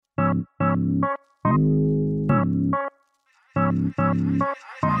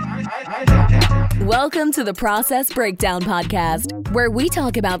Welcome to the Process Breakdown Podcast, where we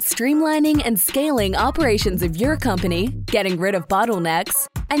talk about streamlining and scaling operations of your company, getting rid of bottlenecks,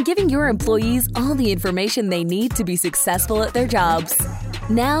 and giving your employees all the information they need to be successful at their jobs.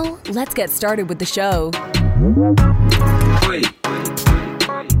 Now, let's get started with the show.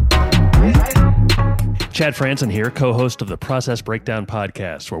 Chad Franson here, co-host of the Process Breakdown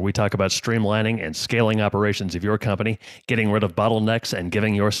Podcast, where we talk about streamlining and scaling operations of your company, getting rid of bottlenecks, and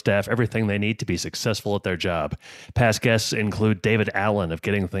giving your staff everything they need to be successful at their job. Past guests include David Allen of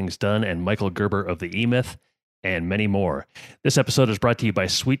Getting Things Done and Michael Gerber of The E-Myth, and many more. This episode is brought to you by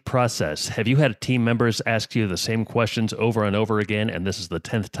Sweet Process. Have you had team members ask you the same questions over and over again, and this is the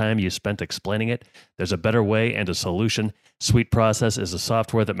 10th time you spent explaining it? There's a better way and a solution. Sweet Process is a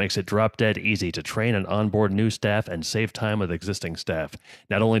software that makes it drop-dead easy to train and onboard new staff and save time with existing staff.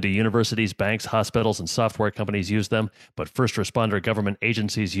 Not only do universities, banks, hospitals, and software companies use them, but first responder government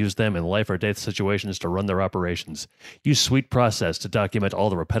agencies use them in life or death situations to run their operations. Use Sweet Process to document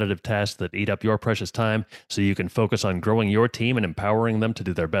all the repetitive tasks that eat up your precious time so you can focus on growing your team and empowering them to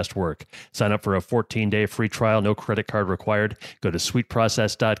do their best work. Sign up for a 14-day free trial, no credit card required. Go to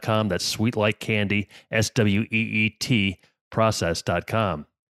sweetprocess.com. That's sweet like candy, SWEET, process.com.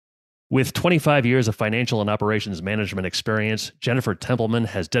 With 25 years of financial and operations management experience, Jennifer Templeman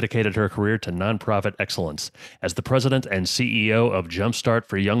has dedicated her career to nonprofit excellence. As the president and CEO of Jumpstart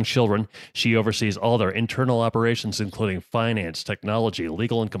for Young Children, she oversees all their internal operations, including finance, technology,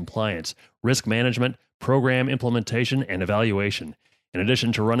 legal and compliance, risk management, program implementation, and evaluation. In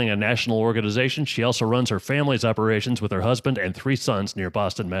addition to running a national organization, she also runs her family's operations with her husband and 3 sons near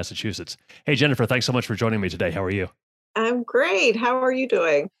Boston, Massachusetts. Hey, Jennifer, thanks so much for joining me today. How are you? I'm great. How are you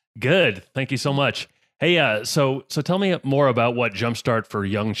doing? Good. Thank you so much. Hey, so tell me more about what Jumpstart for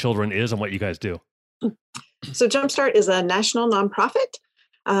Young Children is and what you guys do. So Jumpstart is a national nonprofit.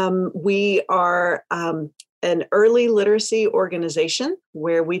 We are an early literacy organization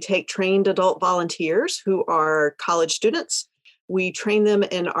where we take trained adult volunteers who are college students. We train them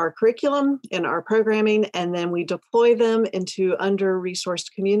in our curriculum, in our programming, and then we deploy them into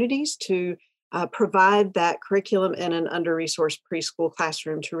under-resourced communities to provide that curriculum in an under-resourced preschool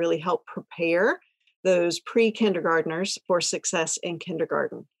classroom to really help prepare those pre-kindergartners for success in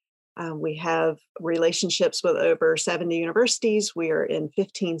kindergarten. We have relationships with over 70 universities. We are in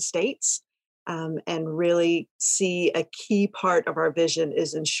 15 states and really see a key part of our vision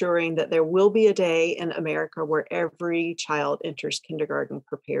is ensuring that there will be a day in America where every child enters kindergarten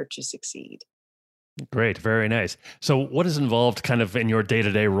prepared to succeed. Great. Very nice. So what is involved kind of in your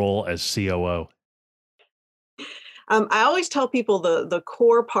day-to-day role as COO? I always tell people the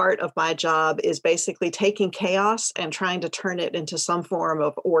core part of my job is basically taking chaos and trying to turn it into some form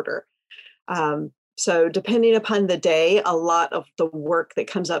of order. So depending upon the day, a lot of the work that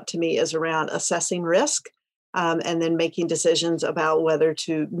comes up to me is around assessing risk and then making decisions about whether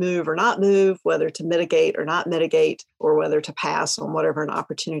to move or not move, whether to mitigate or not mitigate, or whether to pass on whatever an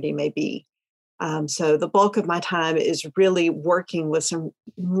opportunity may be. So the bulk of my time is really working with some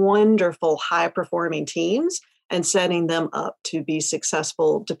wonderful high-performing teams and setting them up to be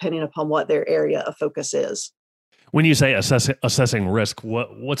successful depending upon what their area of focus is. When you say assessing risk,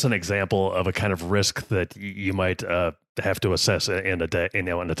 what's an example of a kind of risk that you might have to assess in a day, in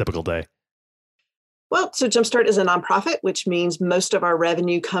a typical day? Well, so Jumpstart is a nonprofit, which means most of our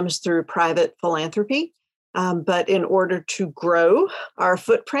revenue comes through private philanthropy. But in order to grow our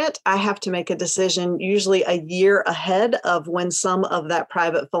footprint, I have to make a decision usually a year ahead of when some of that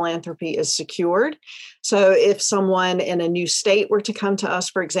private philanthropy is secured. So if someone in a new state were to come to us,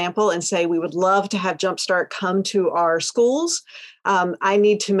 for example, and say, we would love to have Jumpstart come to our schools, I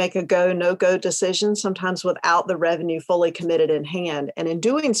need to make a go, no-go decision, sometimes without the revenue fully committed in hand. And in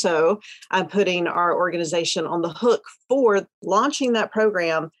doing so, I'm putting our organization on the hook for launching that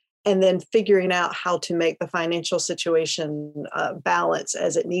program and then figuring out how to make the financial situation balance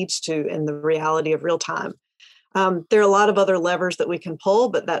as it needs to in the reality of real time. There are a lot of other levers that we can pull,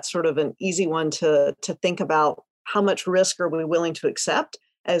 but that's sort of an easy one to think about. How much risk are we willing to accept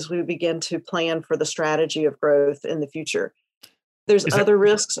as we begin to plan for the strategy of growth in the future? There's other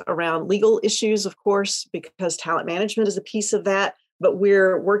risks around legal issues, of course, because talent management is a piece of that. But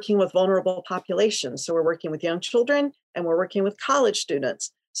we're working with vulnerable populations. So we're working with young children and we're working with college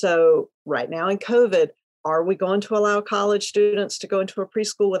students. So right now in COVID, are we going to allow college students to go into a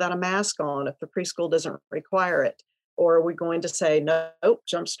preschool without a mask on if the preschool doesn't require it? Or are we going to say, no,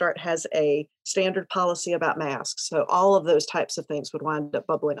 Jumpstart has a standard policy about masks? So all of those types of things would wind up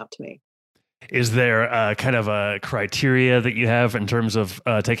bubbling up to me. Is there kind of a criteria that you have in terms of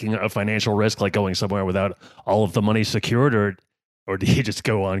taking a financial risk, like going somewhere without all of the money secured, or do you just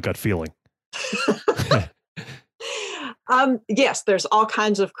go on gut feeling? Yes, there's all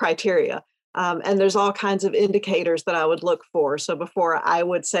kinds of criteria. And there's all kinds of indicators that I would look for. So before I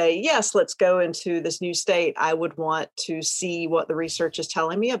would say, yes, let's go into this new state, I would want to see what the research is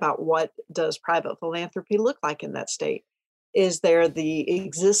telling me about what does private philanthropy look like in that state. Is there the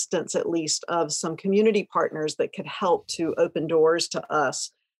existence, at least, of some community partners that could help to open doors to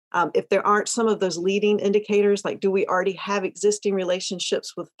us? If there aren't some of those leading indicators, like do we already have existing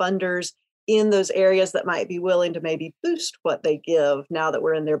relationships with funders in those areas that might be willing to maybe boost what they give now that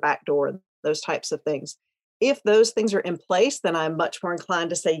we're in their back door, those types of things. If those things are in place, then I'm much more inclined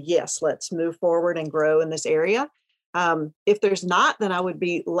to say, yes, let's move forward and grow in this area. If there's not, then I would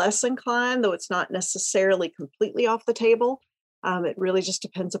be less inclined, though it's not necessarily completely off the table. It really just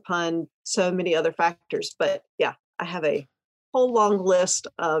depends upon so many other factors. But yeah, I have a whole long list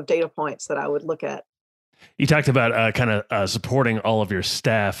of data points that I would look at. You talked about kind of supporting all of your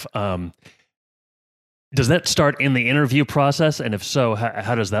staff. Does that start in the interview process? And if so,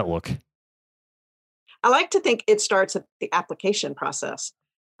 how does that look? I like to think it starts at the application process.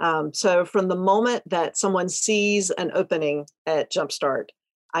 So from the moment that someone sees an opening at Jumpstart,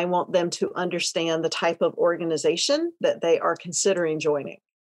 I want them to understand the type of organization that they are considering joining.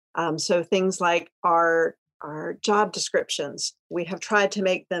 So things like our job descriptions, we have tried to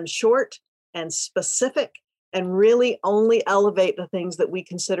make them short and specific and really only elevate the things that we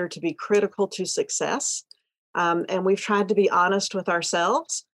consider to be critical to success. And we've tried to be honest with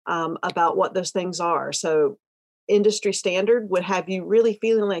ourselves about what those things are. So industry standard would have you really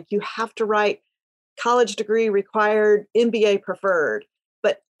feeling like you have to write college degree required, MBA preferred,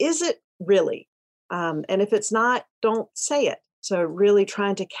 but is it really? And if it's not, don't say it. So really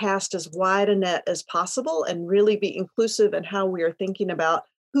trying to cast as wide a net as possible and really be inclusive in how we are thinking about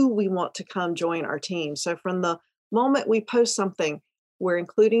who we want to come join our team. So from the moment we post something, we're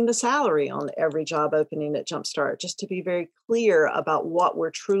including the salary on every job opening at Jumpstart, just to be very clear about what we're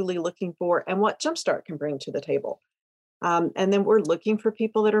truly looking for and what Jumpstart can bring to the table. And then we're looking for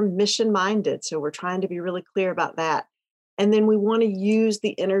people that are mission minded. So we're trying to be really clear about that. And then we want to use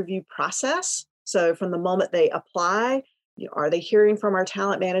the interview process. So from the moment they apply, are they hearing from our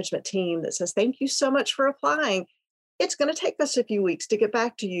talent management team that says, thank you so much for applying? It's going to take us a few weeks to get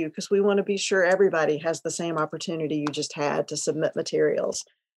back to you because we want to be sure everybody has the same opportunity you just had to submit materials.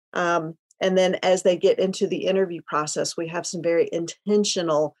 And then as they get into the interview process, we have some very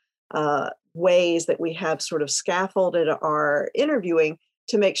intentional ways that we have sort of scaffolded our interviewing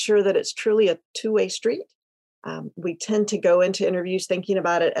to make sure that it's truly a two-way street. We tend to go into interviews thinking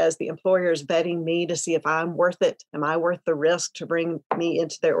about it as the employer is vetting me to see if I'm worth it. Am I worth the risk to bring me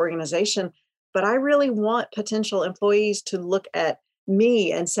into their organization? But I really want potential employees to look at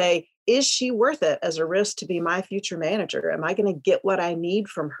me and say, is she worth it as a risk to be my future manager? Am I going to get what I need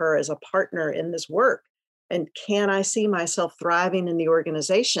from her as a partner in this work? And can I see myself thriving in the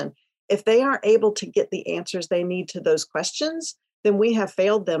organization? If they aren't able to get the answers they need to those questions, then we have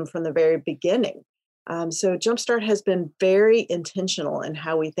failed them from the very beginning. So Jumpstart has been very intentional in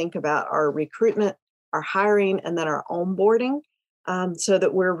how we think about our recruitment, our hiring, and then our onboarding, so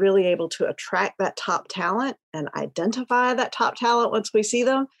that we're really able to attract that top talent and identify that top talent once we see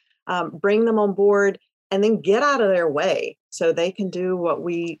them, bring them on board, and then get out of their way so they can do what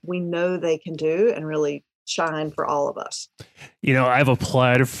we know they can do and really shine for all of us. I've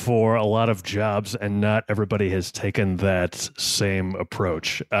applied for a lot of jobs and not everybody has taken that same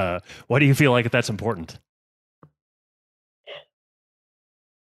approach. Why do you feel like that's important?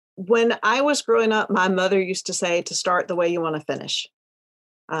 When I was growing up, my mother used to say to start the way you want to finish.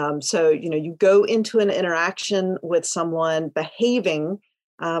 So, you go into an interaction with someone behaving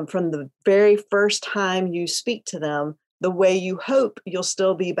from the very first time you speak to them the way you hope you'll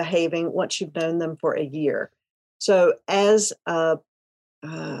still be behaving once you've known them for a year. So as an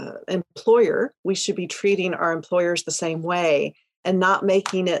employer, we should be treating our employers the same way and not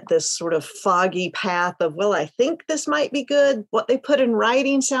making it this sort of foggy path of, well, I think this might be good. What they put in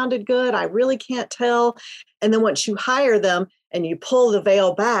writing sounded good. I really can't tell. And then once you hire them and you pull the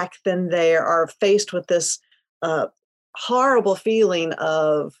veil back, then they are faced with this horrible feeling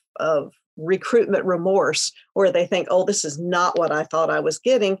of recruitment remorse, where they think, oh, this is not what I thought I was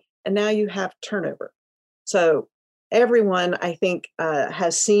getting. And now you have turnover. So everyone, I think,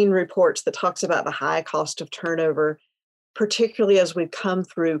 has seen reports that talks about the high cost of turnover, particularly as we've come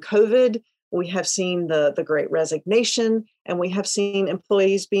through COVID. We have seen the great resignation, and we have seen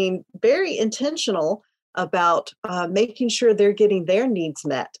employees being very intentional about making sure they're getting their needs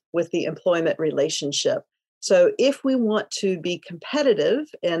met with the employment relationship. So if we want to be competitive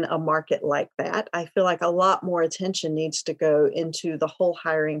in a market like that, I feel like a lot more attention needs to go into the whole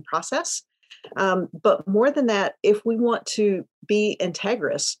hiring process. But more than that, if we want to be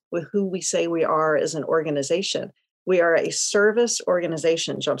integrous with who we say we are as an organization, we are a service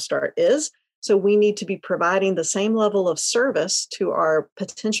organization, Jumpstart is. So we need to be providing the same level of service to our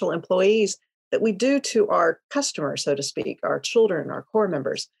potential employees that we do to our customers, so to speak, our children, our core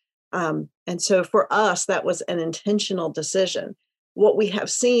members. And so for us, that was an intentional decision. What we have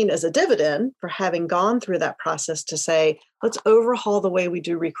seen as a dividend for having gone through that process to say, let's overhaul the way we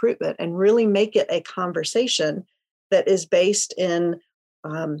do recruitment and really make it a conversation that is based in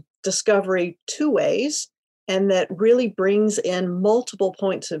discovery two ways, and that really brings in multiple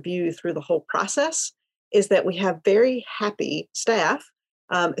points of view through the whole process, is that we have very happy staff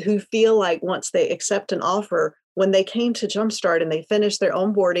who feel like once they accept an offer, when they came to Jumpstart and they finished their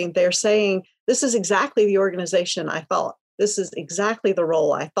onboarding, they're saying, this is exactly the organization I thought. This is exactly the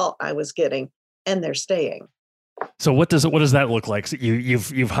role I thought I was getting, and they're staying. So what does that look like? So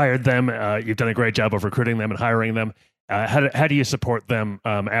you've hired them. You've done a great job of recruiting them and hiring them. How do you support them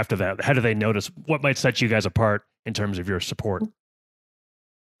after that? How do they notice? What might set you guys apart in terms of your support?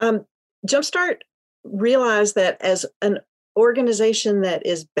 Jumpstart realized that as an organization that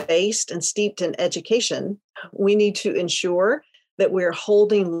is based and steeped in education, we need to ensure that we're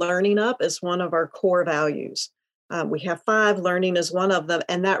holding learning up as one of our core values. We have 5, learning is one of them,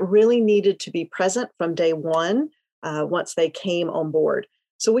 and that really needed to be present from day one once they came on board.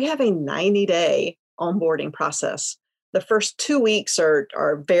 So we have a 90-day onboarding process. The first 2 weeks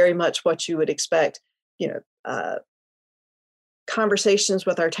are very much what you would expect, conversations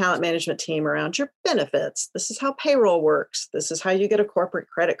with our talent management team around your benefits. This is how payroll works. This is how you get a corporate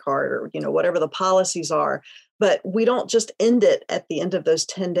credit card, or whatever the policies are. But we don't just end it at the end of those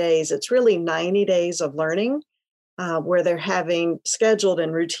 10 days. It's really 90 days of learning where they're having scheduled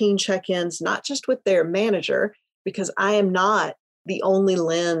and routine check-ins, not just with their manager, because I am not the only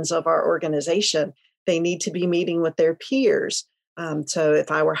lens of our organization. They need to be meeting with their peers. So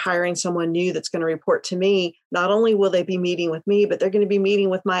if I were hiring someone new that's going to report to me, not only will they be meeting with me, but they're going to be meeting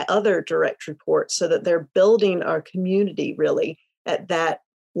with my other direct reports, so that they're building our community really at that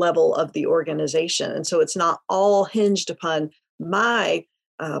level of the organization. And so it's not all hinged upon my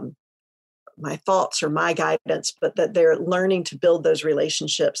thoughts or my guidance, but that they're learning to build those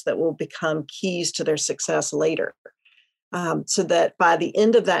relationships that will become keys to their success later. So that by the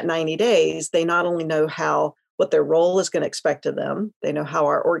end of that 90 days, they not only know what their role is going to expect of them, they know how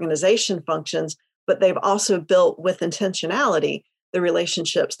our organization functions, but they've also built with intentionality the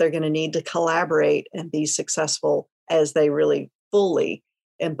relationships they're going to need to collaborate and be successful as they really fully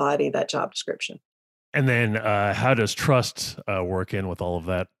embody that job description. And then how does trust work in with all of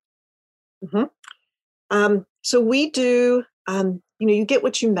that? Mm-hmm. So we do, you get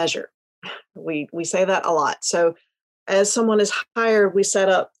what you measure. We say that a lot. So as someone is hired, we set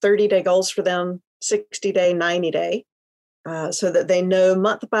up 30-day goals for them, 60-day, 90-day, so that they know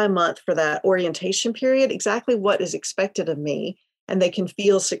month by month for that orientation period exactly what is expected of me, and they can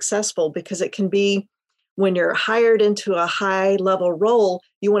feel successful. Because it can be, when you're hired into a high-level role,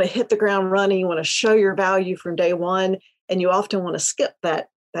 you want to hit the ground running, you want to show your value from day one, and you often want to skip that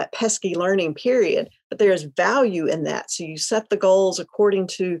pesky learning period. But there's value in that. So you set the goals according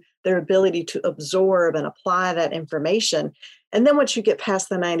to their ability to absorb and apply that information. And then once you get past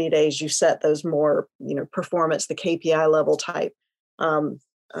the 90 days, you set those more, performance, the KPI level type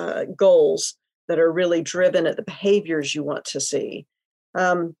goals that are really driven at the behaviors you want to see.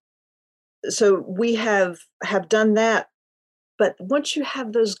 So we have done that. But once you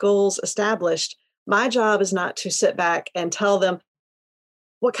have those goals established, my job is not to sit back and tell them,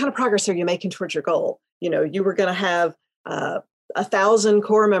 what kind of progress are you making towards your goal? You were going to have 1,000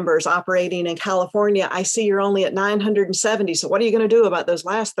 core members operating in California. I see you're only at 970. So what are you going to do about those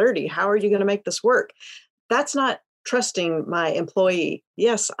last 30? How are you going to make this work? That's not trusting my employee.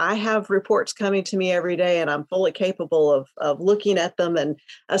 Yes, I have reports coming to me every day, and I'm fully capable of looking at them and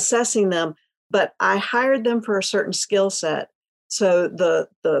assessing them, but I hired them for a certain skill set. So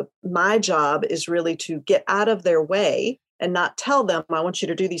my job is really to get out of their way and not tell them, I want you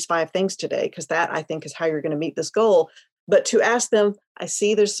to do these 5 things today, because that, I think, is how you're going to meet this goal. But to ask them, I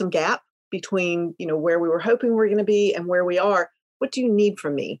see there's some gap between, where we were hoping we're going to be and where we are. What do you need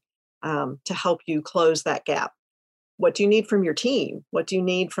from me to help you close that gap? What do you need from your team? What do you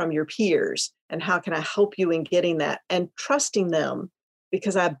need from your peers? And how can I help you in getting that? And trusting them,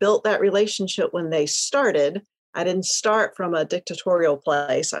 because I built that relationship when they started. I didn't start from a dictatorial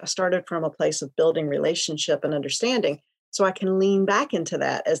place. I started from a place of building relationship and understanding, so I can lean back into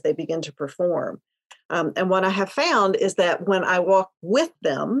that as they begin to perform. And what I have found is that when I walk with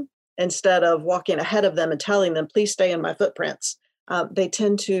them, instead of walking ahead of them and telling them, please stay in my footprints, they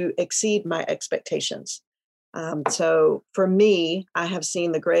tend to exceed my expectations. So for me, I have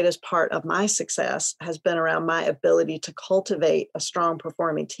seen the greatest part of my success has been around my ability to cultivate a strong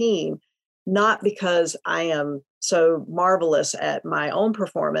performing team, not because I am so marvelous at my own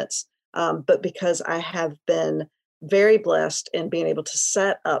performance, but because I have been very blessed in being able to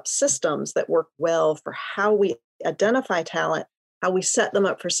set up systems that work well for how we identify talent, how we set them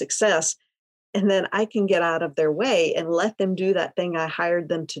up for success. And then I can get out of their way and let them do that thing I hired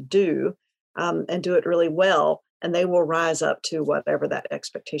them to do, and do it really well. And they will rise up to whatever that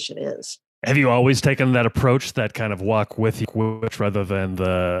expectation is. Have you always taken that approach, that kind of walk with you, rather than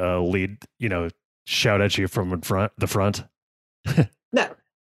the lead, shout at you from the front? No.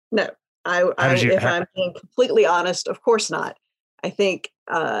 If I'm being completely honest, of course not. I think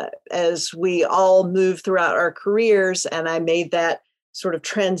as we all move throughout our careers, and I made that sort of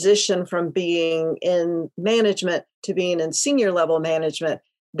transition from being in management to being in senior level management,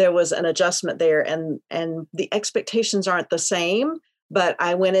 there was an adjustment there, and the expectations aren't the same, but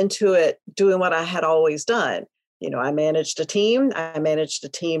I went into it doing what I had always done. I managed a team. I managed a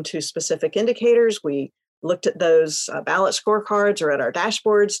team to specific indicators. We looked at those ballot scorecards or at our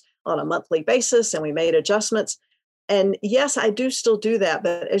dashboards on a monthly basis, and we made adjustments. And yes, I do still do that.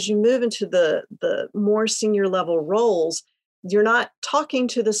 But as you move into the more senior level roles, you're not talking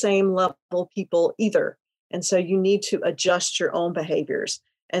to the same level people either. And so you need to adjust your own behaviors.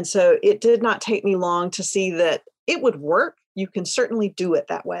 And so it did not take me long to see that it would work. You can certainly do it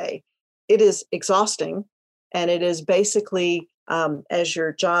that way. It is exhausting. And it is basically, as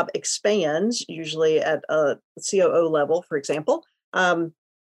your job expands, usually at a COO level, for example,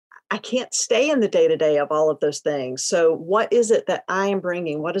 I can't stay in the day-to-day of all of those things. So what is it that I am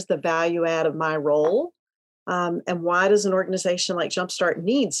bringing? What is the value add of my role? And why does an organization like Jumpstart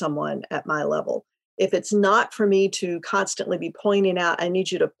need someone at my level? If it's not for me to constantly be pointing out, I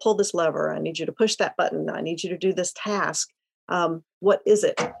need you to pull this lever, I need you to push that button, I need you to do this task, what is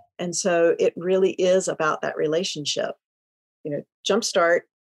it? And so it really is about that relationship. Jumpstart,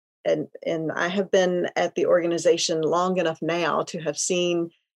 and I have been at the organization long enough now to have seen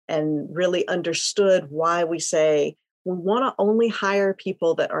and really understood why we say we want to only hire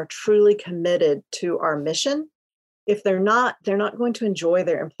people that are truly committed to our mission. If they're not going to enjoy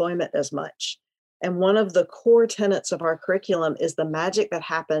their employment as much. And one of the core tenets of our curriculum is the magic that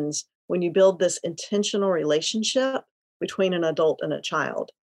happens when you build this intentional relationship between an adult and a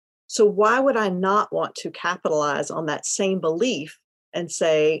child. So why would I not want to capitalize on that same belief and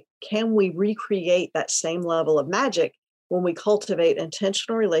say, can we recreate that same level of magic when we cultivate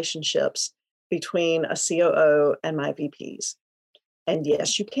intentional relationships between a COO and my VPs? And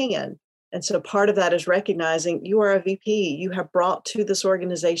yes, you can. And so part of that is recognizing you are a VP. You have brought to this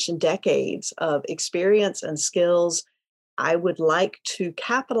organization decades of experience and skills. I would like to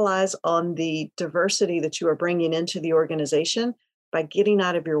capitalize on the diversity that you are bringing into the organization by getting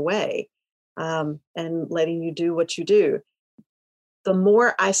out of your way, and letting you do what you do. The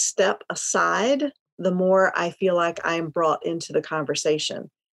more I step aside, the more I feel like I'm brought into the conversation.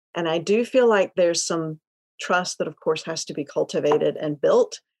 And I do feel like there's some trust that, of course, has to be cultivated and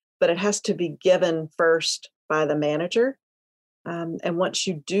built, but it has to be given first by the manager. And once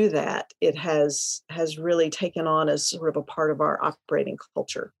you do that, it has really taken on as sort of a part of our operating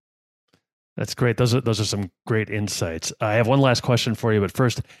culture. That's great. Those are some great insights. I have one last question for you, but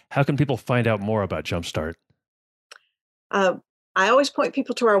first, how can people find out more about Jumpstart? I always point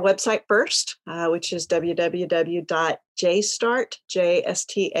people to our website first, which is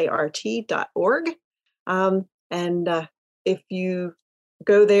www.jstart.org. And if you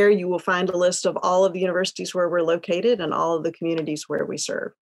go there, you will find a list of all of the universities where we're located and all of the communities where we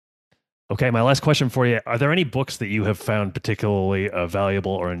serve. Okay, my last question for you. Are there any books that you have found particularly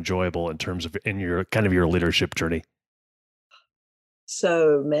valuable or enjoyable in terms of in your kind of your leadership journey?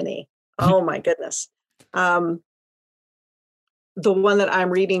 So many. Oh my goodness. The one that I'm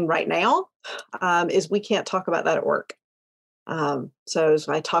reading right now is We Can't Talk About That at Work. So as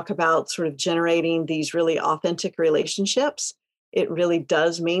I talk about sort of generating these really authentic relationships, it really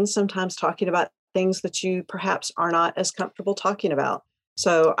does mean sometimes talking about things that you perhaps are not as comfortable talking about.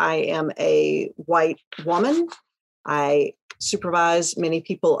 So I am a white woman. I supervise many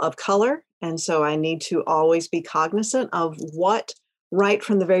people of color. And so I need to always be cognizant of what, right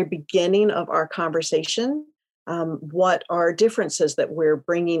from the very beginning of our conversation, What are differences that we're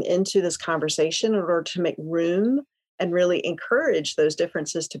bringing into this conversation in order to make room and really encourage those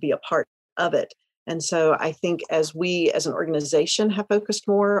differences to be a part of it? And so I think as we as an organization have focused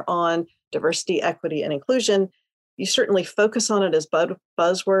more on diversity, equity, and inclusion, you certainly focus on it as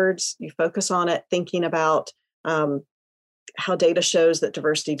buzzwords. You focus on it thinking about how data shows that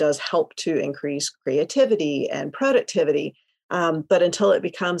diversity does help to increase creativity and productivity. But until it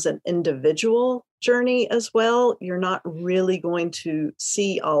becomes an individual journey as well, you're not really going to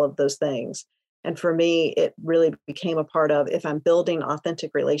see all of those things. And for me, it really became a part of, if I'm building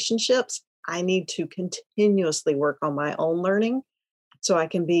authentic relationships, I need to continuously work on my own learning so I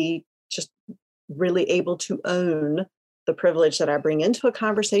can be just really able to own the privilege that I bring into a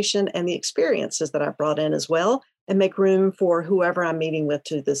conversation and the experiences that I brought in as well, and make room for whoever I'm meeting with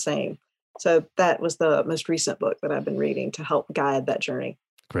to do the same. So that was the most recent book that I've been reading to help guide that journey.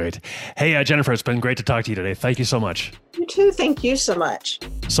 Great. Hey, Jennifer, it's been great to talk to you today. Thank you so much. You too. Thank you so much.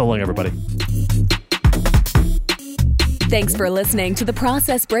 So long, everybody. Thanks for listening to the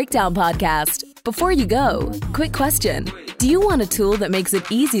Process Breakdown Podcast. Before you go, quick question. Do you want a tool that makes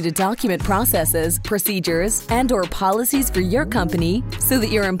it easy to document processes, procedures, and/or policies for your company so that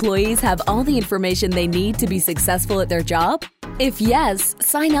your employees have all the information they need to be successful at their job? If yes,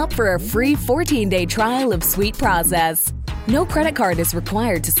 sign up for a free 14-day trial of SweetProcess. No credit card is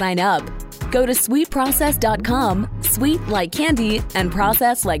required to sign up. Go to sweetprocess.com, sweet like candy, and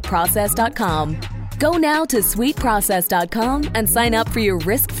process like process.com. Go now to sweetprocess.com and sign up for your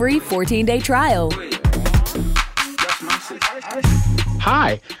risk-free 14-day trial.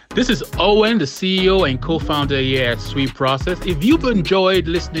 Hi, this is Owen, the CEO and co-founder here at SweetProcess. If you've enjoyed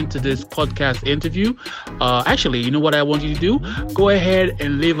listening to this podcast interview, actually, you know what I want you to do? Go ahead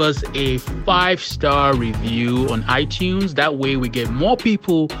and leave us a 5-star review on iTunes. That way we get more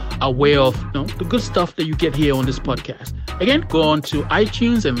people aware of the good stuff that you get here on this podcast. Again, go on to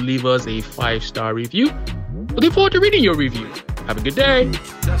iTunes and leave us a 5-star review. Looking forward to reading your review. Have a good day.